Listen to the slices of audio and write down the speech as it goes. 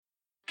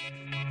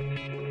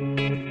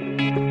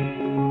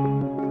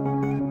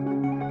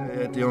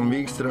Jag heter Jan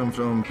Wikström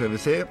från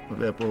PwC.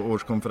 Vi är på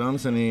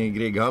årskonferensen i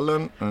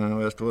Grieghallen.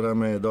 Och jag står här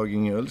med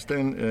Dag-Inge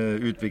Ullstein,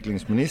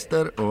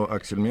 utvecklingsminister, och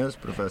Axel Mjös,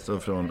 professor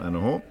från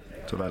NHH.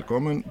 Så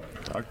välkommen.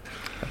 Tack.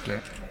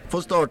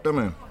 Får starta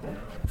med.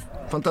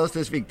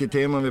 Fantastiskt viktigt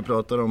tema vi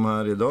pratar om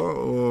här idag.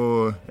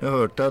 Och jag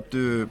hørte att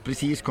du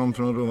precis kom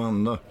från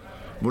Rwanda.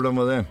 Hvordan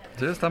var det?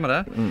 Det stemmer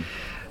det.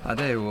 Ja,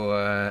 det jo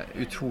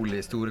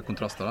utrolig store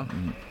kontraster da.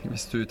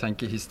 Hvis du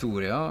tenker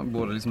historia,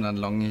 både liksom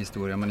den lange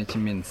historien, men ikke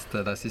minst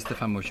de siste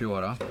 25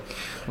 årene.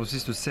 Og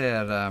hvis du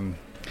ser,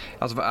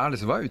 altså for ærlig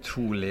så var jeg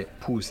utrolig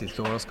positivt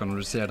overrasket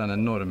når du ser den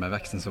enorme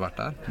veksten som har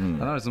vært der.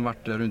 Den har liksom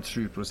vært rundt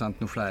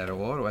 7% nå flere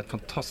år, og et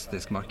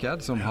fantastisk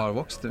marked som har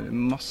vokst,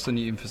 masse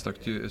ny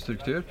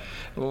infrastruktur,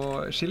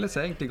 og skiller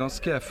seg egentlig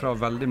ganske fra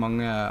veldig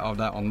mange av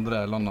de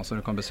andre landene som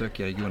du kan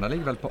besøke i regionen. Det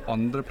ligger vel på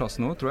andre plass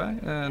nå, tror jeg,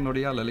 når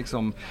det gjelder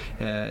liksom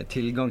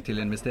tilgang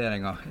til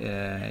investeringer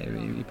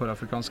på det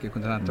afrikanske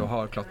kontinentet, og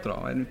har klatret.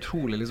 En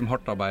utrolig liksom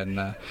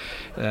hardtarbeidende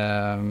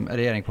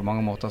regjering på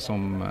mange måter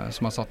som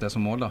har satt det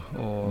som mål da,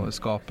 og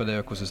skape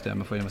det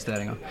økosystemet for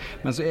investeringer.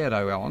 Men så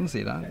det jo en annen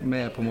side,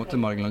 med på en måte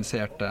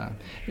marginaliserte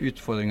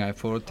utfordringer i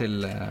forhold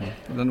til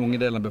den unge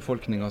delen av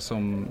befolkningen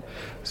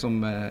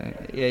som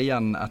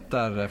igjen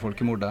etter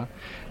folkemordet.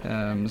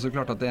 Så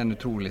klart at det en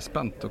utrolig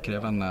spent og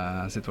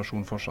krevende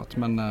situasjon fortsatt.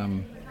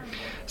 Men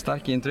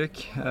sterke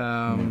inntrykk,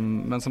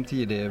 men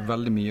samtidig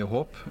veldig mye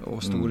håp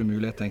og store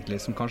muligheter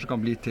egentlig, som kanskje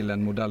kan bli til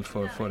en modell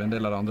for en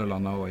del av de andre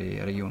landene og i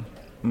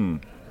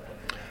regionen.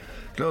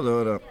 Glad å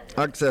høre.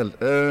 Axel,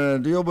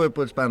 du jobber jo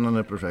på et spennende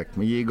prosjekt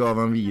med Gi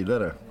gaven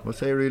videre. Hva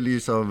sier du i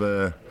lys av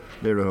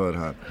det du hører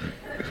her?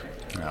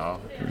 Ja,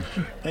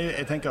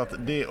 jeg tenker at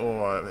jeg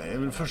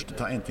vil først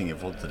ta en ting i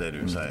forhold til det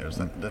du sier.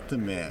 Dette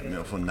med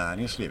å få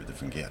næringslivet til å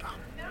fungere.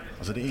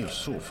 Altså det jo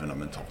så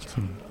fundamentalt.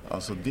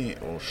 Altså det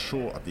å se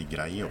at de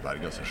greier å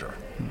berge seg selv.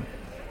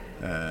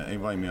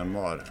 Jeg var i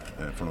Myanmar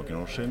for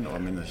noen år siden,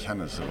 og min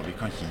kjennelse var at vi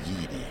kan ikke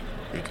gi de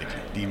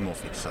utvikling. De må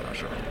fikse det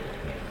selv.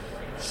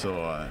 Så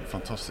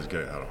fantastisk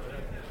gøy her da.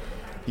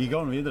 Gi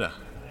gaven videre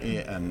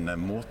en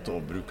måte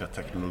å bruke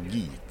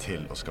teknologi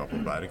til å skape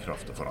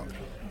bærekraft og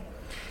forandring.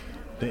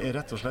 Det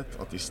rett og slett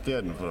at i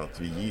stedet for at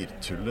vi gir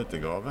tullete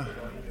gave,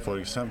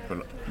 for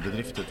eksempel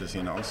bedrifter til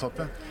sine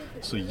ansatte,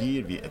 så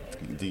gir vi et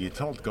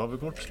digitalt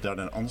gavekort der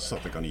den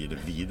ansatte kan gi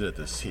det videre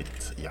til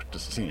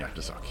sin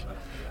hjertesak.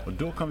 Og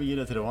da kan vi gi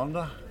det til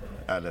Rwanda,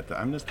 eller til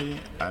Amnesty,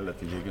 eller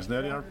til Kirkens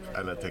Nødhjelp,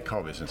 eller til hva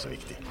vi synes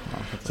viktig.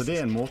 Så det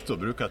en måte å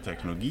bruke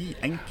teknologi,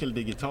 enkel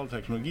digital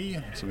teknologi,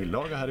 som vi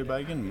lager her i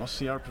Bergen,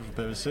 masse hjelp fra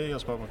PwC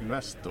og Sparebanken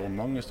Vest, og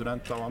mange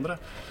studenter og andre,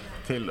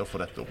 til å få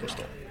dette opp å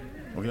stå.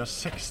 Og vi har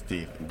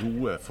 60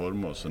 gode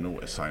formål som nå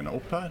signet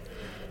opp her,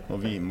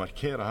 og vi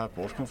markerer her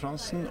på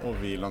årskonferansen,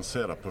 og vi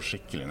lanserer på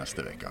skikkelig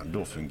neste veka.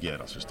 Da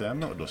fungerer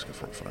systemet, og da skal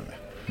folk få det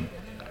med.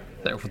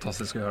 Det jo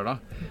fantastisk å høre da.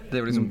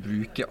 Det jo liksom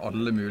bruke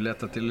alle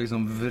muligheter til å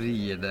liksom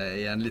vri det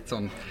i en litt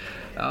sånn,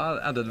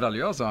 added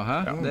value altså.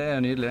 Ja. Det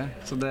nydelig.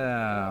 Så det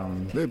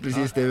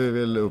precis det vi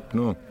vil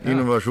oppnå.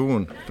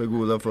 Innovasjon for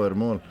gode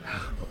formål.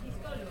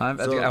 Nei,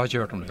 jeg har ikke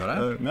hørt om det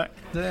før. Nei.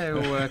 Det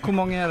jo, hvor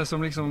mange det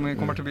som liksom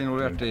kommer til å bli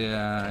involvert i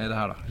det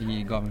her da? Gi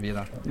gaven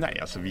videre? Nei,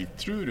 altså vi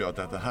tror jo at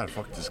dette her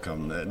faktisk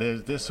kan,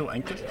 det så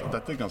enkelt at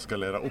dette kan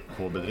skalere opp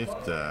på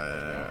bedrifter.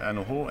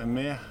 NHH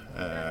med,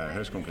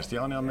 Høgskolen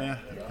Kristiania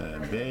med,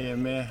 BI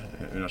med,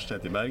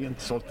 Universitetet i Bergen,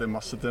 solgt det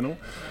masse til nå.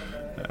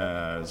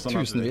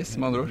 Tusenvis,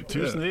 med andre ord.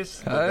 Tusenvis,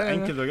 det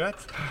enkelt og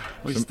greit.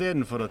 Og i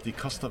stedet for at de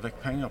kaster vekk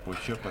penger på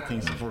å kjøpe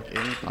ting som folk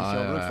egentlig ikke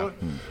har bruk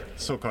for,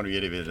 så kan du gi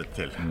det videre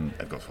til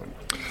et godt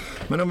formål.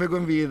 Men om vi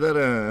går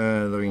videre,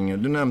 Dag-Inge,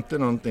 du nevnte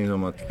noe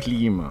om at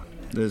klima,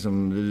 det som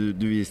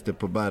du viste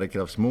på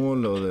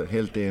bærekraftsmål, og det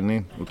helt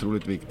enig,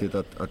 utroligt viktig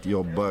at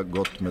jobbe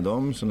godt med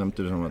dem, så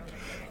nevnte du som at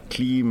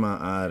klima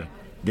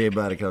det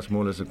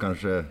bærekraftsmålet som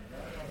kanskje,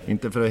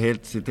 ikke for å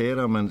helt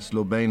sitere, men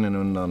slå beinen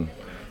undan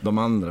de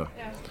andre.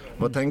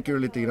 Hva tenker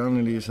du lite grann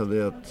i lys av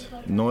det at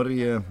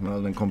Norge med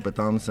all den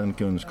kompetansen,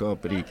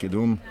 kunnskap,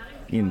 rikedom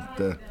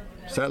ikke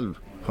selv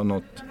har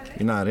nått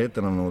i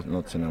nærheten av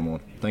nått sine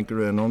mål? Tenker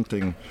du det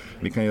noe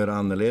vi kan gjøre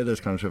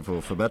annerledes kanskje for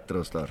å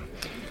forbedre oss der?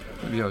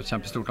 Vi har et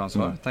kjempestort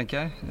ansvar,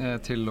 tenker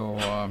jeg, til å,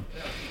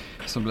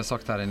 som ble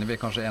sagt her inne, vi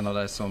kanskje en av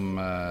de som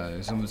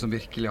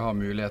virkelig har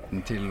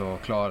muligheten til å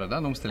klare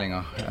den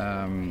omstillingen.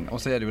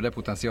 Og så det jo det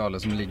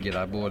potensialet som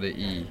ligger der, både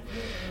i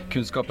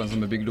kunnskapen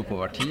som bygd opp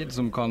over tid,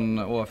 som kan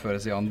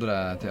overføres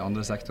til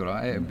andre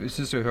sektorer. Jeg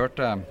synes jeg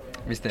hørte,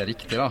 hvis det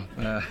riktig da,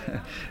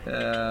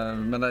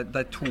 men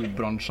de to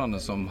bransjene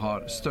som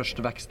har størst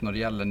vekst når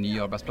det gjelder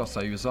nye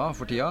arbeidsplasser i USA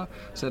for tida,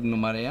 så det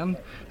nummer 1,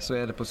 så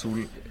det på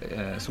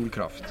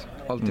solkraft.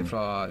 Alt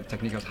fra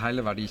teknikk til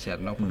hele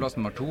verdikjeden. Og på plass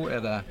nummer 2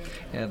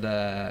 det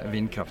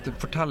vindkraft. Det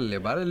forteller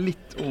jo bare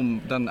litt om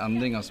den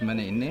endringen som en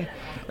inne i.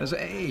 Så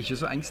jeg ikke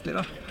så engstelig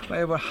da. Og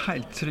jeg var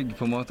helt trygg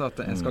på en måte at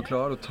en skal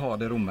klare å ta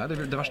det rommet.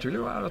 Det verste vil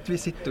jo være at vi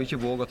sitter og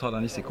ikke våger å ta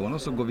den risikoen,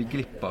 og så går vi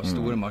glipp av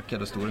store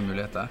marked og store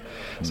muligheter.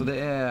 Så det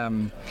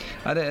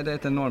er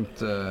et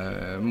enormt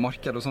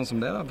marked og sånn som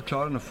det da.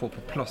 Klarer å få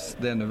på plass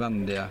det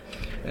nødvendige,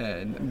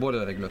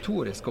 både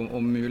regulatorisk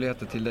og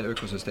muligheter til det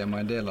økosystemet og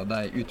en del av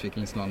de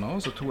utviklingslandene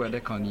også, så tror jeg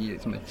det kan gi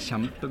som et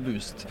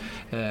kjempeboost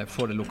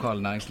for det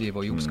lokale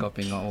næringslivet og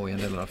jobbskapinga og i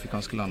en del av de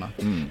afrikanske landene.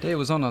 Det er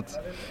jo sånn at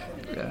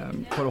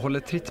for å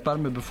holde tritt bare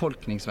med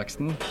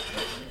befolkningsveksten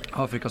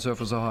Afrika sør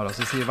for Sahara,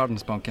 så sier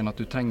Verdensbanken at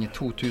du trenger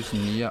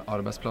 2000 nye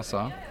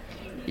arbeidsplasser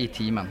i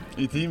timen.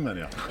 I timen,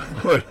 ja.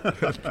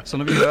 Så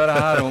når vi hører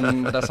her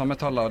om de samme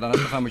tallene de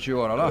neste 25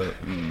 årene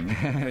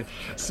da,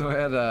 så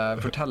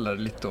forteller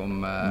det litt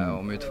om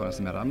utfordringen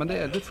som der. Men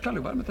det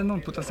forteller jo bare om et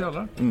enormt potensial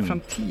da.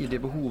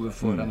 Fremtidige behovet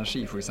for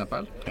energi, for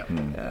eksempel.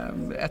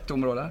 Et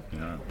område.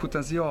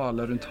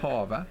 Potensialet rundt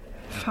havet.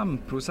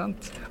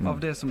 5% av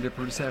det som blir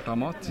produsert av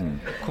mat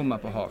kommer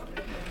på hav.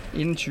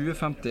 Innen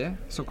 2050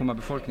 så kommer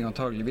befolkningen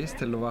antageligvis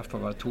til å i hvert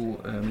fall være 2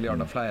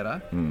 milliarder flere.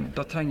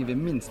 Da trenger vi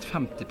minst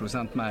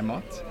 50% mer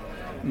mat.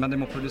 Men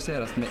det må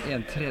produseres med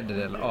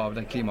 1/3 av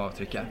den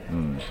klimaavtrykket.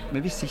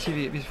 Men hvis ikke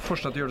vi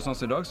fortsatt gjør det sånn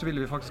som i dag, så vil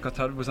vi faktisk ha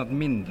 30%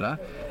 mindre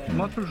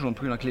matproduksjon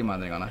på grunn av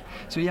klimaendringene.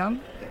 Så igjen,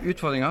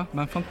 utfordringer,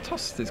 men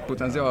fantastisk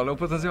potensial, og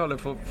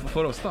potensialet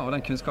for oss da, og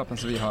den kunnskapen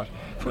som vi har,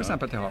 for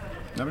eksempel til hav.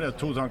 Nei, men det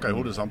 2 tanker i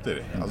hodet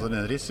samtidig. Altså det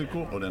en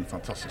risiko, og det en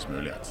fantastisk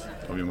mulighet.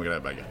 Og vi må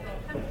greie begge.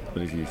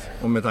 Precis.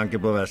 Och med tanke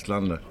på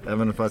Västlandet,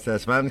 även fast jag är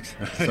svensk,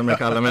 som jag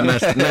kallar mig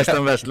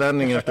nästan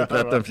västlänning efter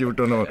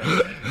 13-14 år,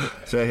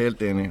 så är jag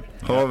helt enig.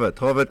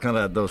 Havet kan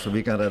rädda oss och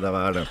vi kan rädda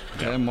världen.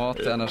 Det är mat,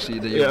 energi,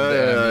 det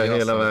Ja,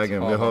 hela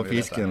vägen. Vi har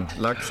fisken.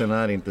 Laxen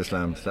är inte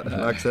slem.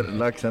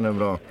 Laxen är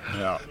bra.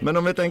 Ja. Men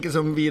om vi tänker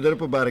som vidare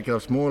på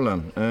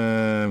bärkraftsmålen.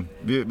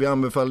 Vi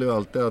anbefaller ju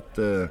alltid att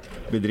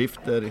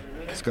bedrifter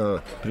ska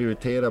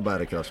prioritera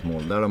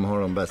bärkraftsmål där de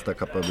har de bästa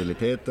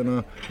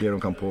kapabiliteterna, det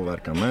de kan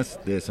påverka mest,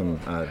 det som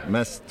är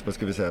mest, vad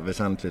ska vi säga,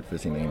 väsentligt för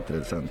sina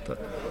intressenter.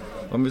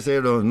 Om vi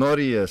ser då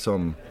Norge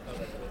som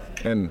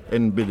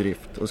en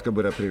bedrift och ska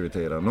börja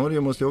prioritera.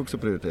 Norge måste ju också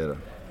prioritera.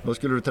 Vad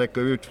skulle du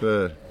träcka ut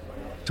för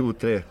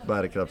 2-3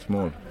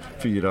 bärkraftsmål?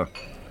 4?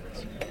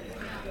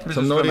 Hvis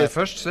du spør meg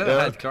først, så det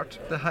helt klart.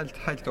 Det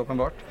helt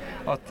åpenbart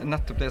at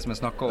nettopp det som jeg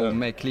snakket om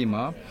med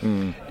klima,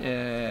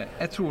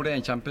 jeg tror det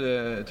en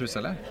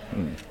kjempetrussel.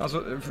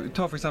 Altså,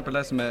 ta for eksempel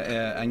de som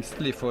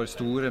engstelig for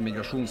store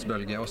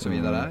migrasjonsbølger og så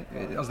videre.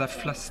 Altså, de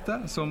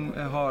fleste som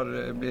har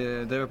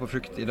drevet på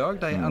frukt i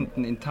dag, de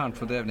enten internt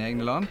fordrevne i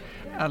egne land,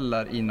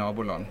 eller i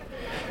naboland.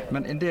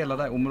 Men en del av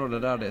de områder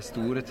der det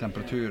store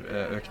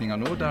temperaturøkninger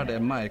nå, der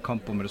det mer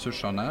kamp om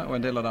ressursene, og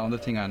en del av de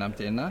andre tingene jeg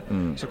nevnte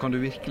inne, så kan du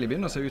virkelig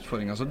begynne å se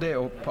utfordringer. Så det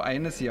å på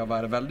ene siden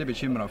være veldig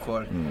bekymret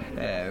for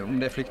om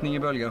det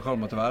flyktningebølger eller hva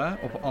det måtte være,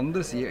 og på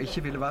andre siden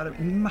ikke ville være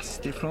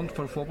mest i front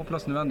for å få på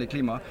plass nødvendig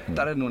klima,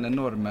 der det noen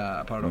enorme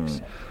paradoks.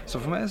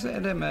 Så for meg så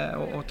det med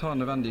å ta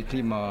nødvendig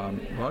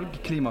klimavalg,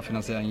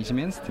 klimafinansiering ikke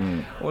minst,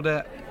 og det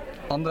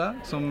andre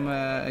som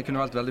jeg kunne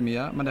valgt veldig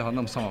mye, men det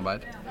handler om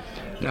samarbeid.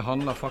 Det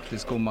handler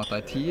faktisk om at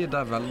en tid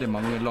der veldig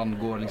mange land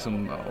går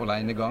liksom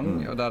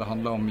alenegang, og der det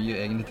handler om mye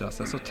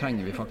egeninteresse, så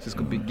trenger vi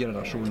faktisk å bygge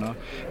relasjoner.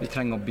 Vi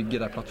trenger å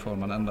bygge de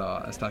plattformene enda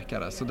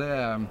sterkere. Så det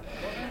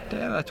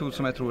de 2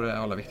 som jeg tror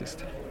aller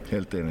viktigst.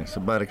 Helt enig.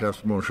 Så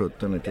bærekraftsmål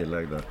 17 i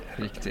tillegg der.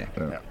 Riktig.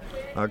 Ja.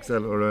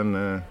 Axel, har du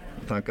en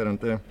tanke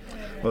rundt det?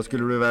 Hva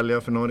skulle du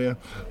velge for Norge?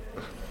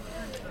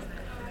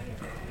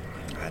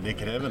 Det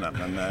krevende,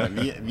 men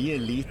vi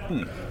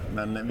liten.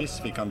 Men hvis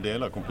vi kan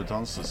dele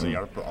kompetanse så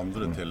hjelper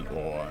andre til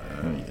å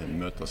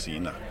møte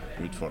sine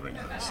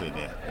utfordringer, så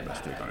det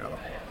beste vi kan gjøre.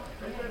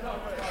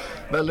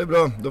 Veldig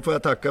bra. Da får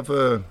jeg takke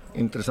for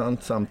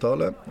interessant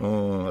samtale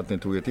og at ni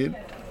tog tid.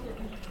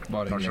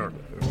 Bare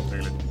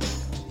hyggelig.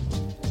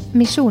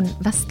 Misjon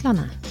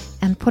Vestlandet,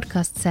 en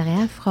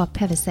podcastserie fra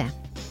PwC.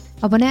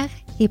 Abonner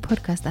i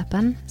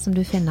podcastappen som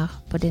du finner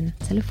på din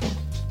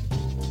telefon.